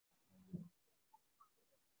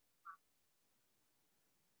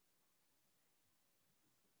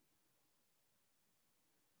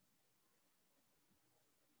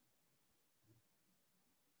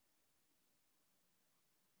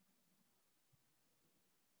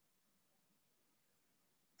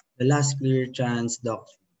The last clear chance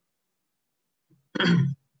doctrine.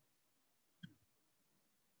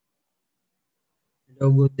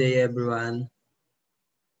 Hello, good day everyone.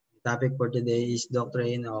 The topic for today is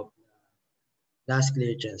Doctrine of Last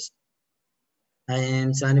Clear Chance. I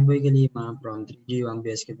am Sonny Galima from 3G1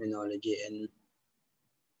 BS Criminology, and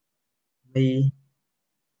my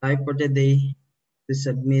topic for today to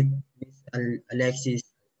submit Ms. Alexis.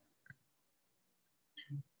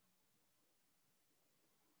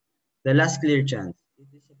 The last clear chance. It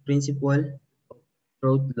is a principle of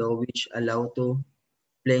tort law which allow to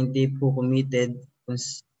plaintiff who committed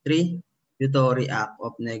contributory act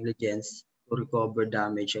of negligence to recover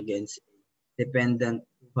damage against a defendant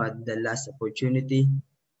who had the last opportunity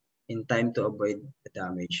in time to avoid the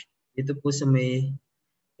damage. Ito po sa may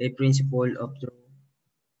a principle of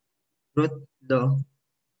truth law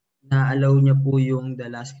na allow niya po yung the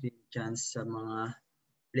last clear chance sa mga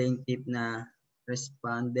plaintiff na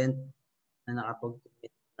respondent na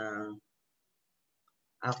nakapag-commit ng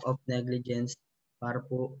act of negligence para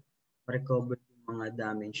po recover yung mga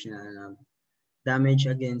damage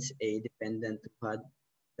against a defendant who had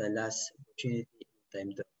the last opportunity in time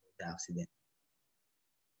to avoid the accident.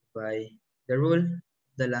 By the rule,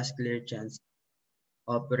 the last clear chance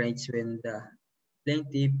operates when the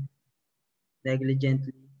plaintiff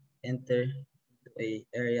negligently enter into an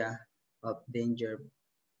area of danger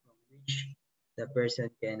from which the person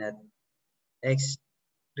cannot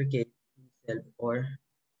extricate himself or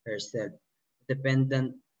herself. The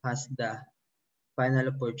defendant has the final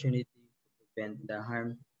opportunity to prevent the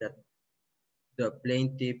harm that the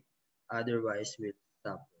plaintiff otherwise will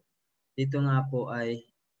suffer. Dito nga po ay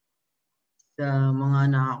sa mga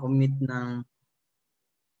nakakommit ng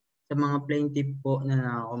sa mga plaintiff po na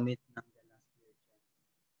nakakommit ng the last clear chance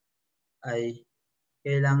ay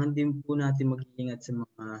kailangan din po natin mag-iingat sa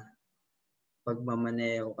mga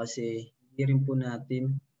pagmamaneho kasi hindi rin po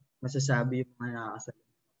natin masasabi yung mga nakakasalanan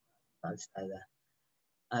ng kalsada.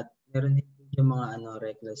 At meron din po yung mga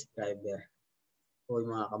reckless driver o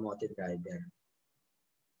yung mga kamote driver.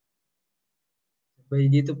 So,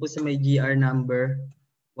 dito po sa may GR number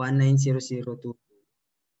 190022,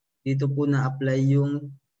 dito po na-apply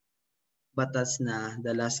yung batas na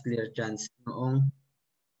the last clear chance noong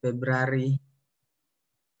February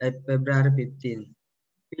 15.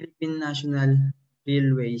 Philippine National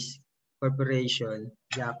Railways Corporation,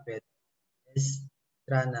 Japet, S.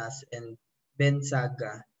 Tranas, and Ben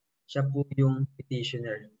Saga, siya po yung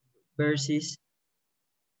petitioner, versus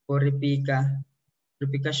Purificación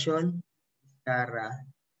Vizcara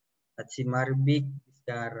at si Marvic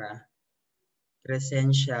Vizcara,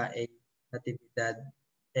 Crescencia A. Natividad,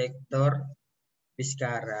 Hector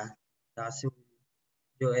Vizcara,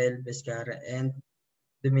 Joel Vizcara, and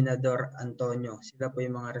Dominador Antonio. Sila po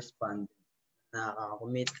yung mga respondent na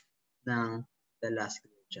nakaka-commit ng the last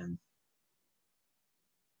clear chance.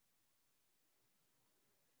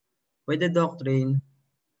 By the doctrine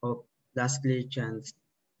of last clear chance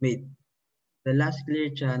made, the last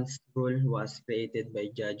clear chance rule was created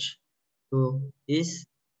by Judge who is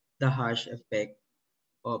the harsh effect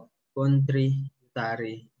of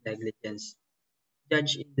contributory negligence.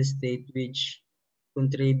 Judge in the state which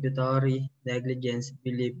contributory negligence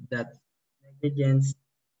believe that negligence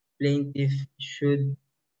plaintiff should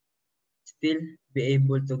still be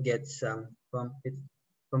able to get some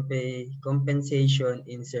compensation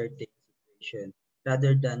in certain situations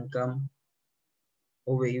rather than come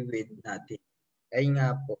away with nothing. Ay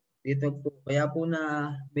nga po, dito po, kaya po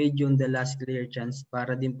na medyo the last clear chance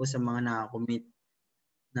para din po sa mga nakakommit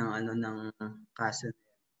ng kaso.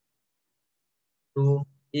 So,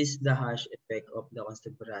 is the harsh effect of the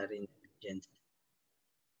contemporary negligence.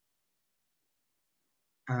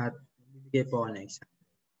 At bibigay po ako ng example.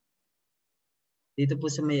 Dito po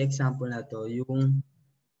sa may example na to, yung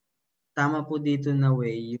tama po dito na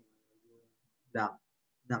way, yung black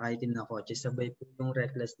nakaitim na kotse, sabay po yung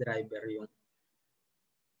reckless driver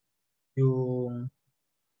yung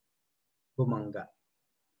bumangga.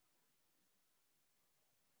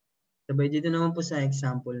 Sabay dito naman po sa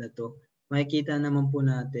example na to, makikita naman po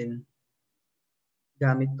natin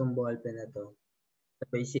gamit tong ballpen na to.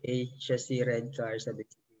 Sabay si A, siya si red car, sabay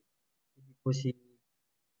si B. Hindi po si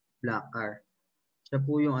black car. Siya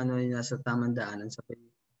po yung nasa tamang daanan. Sabay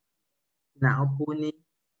nakaupo ni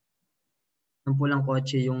ng pulang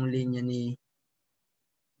kotse yung linya ni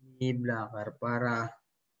black car para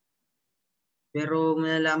pero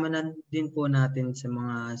malalaman na din po natin sa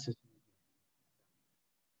mga susunod.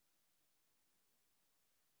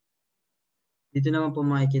 Dito naman po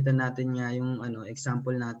makikita natin nga yung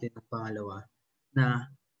example natin ng pangalawa na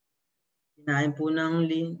kinain po ng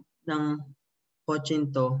kotse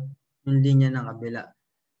to, yung linya ng kabila.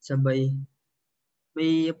 Sabay,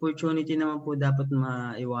 may opportunity naman po dapat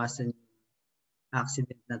maiwasan yung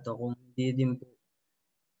accident na to kung hindi din po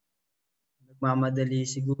nagmamadali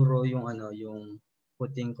siguro yung yung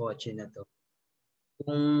puting kotse na to.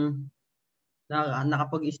 Kung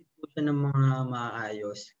nakapag-isip po siya ng mga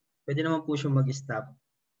maayos, pwede naman po siya mag-stop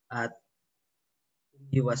at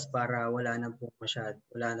iwas para wala na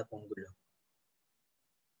pong gulo.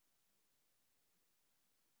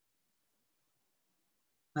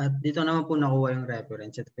 At dito naman po nakuha yung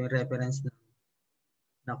reference. Ito yung reference na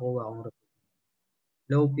nakuha kong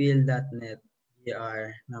lowfield.net GR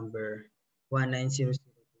number 19002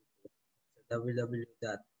 sa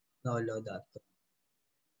www.nolo.com.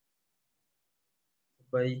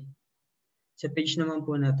 Sabay, sa page naman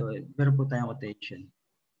po na to, meron po tayong quotation.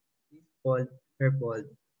 His fault, her fault,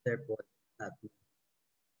 their fault, not me.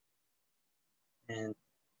 And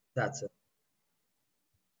that's it.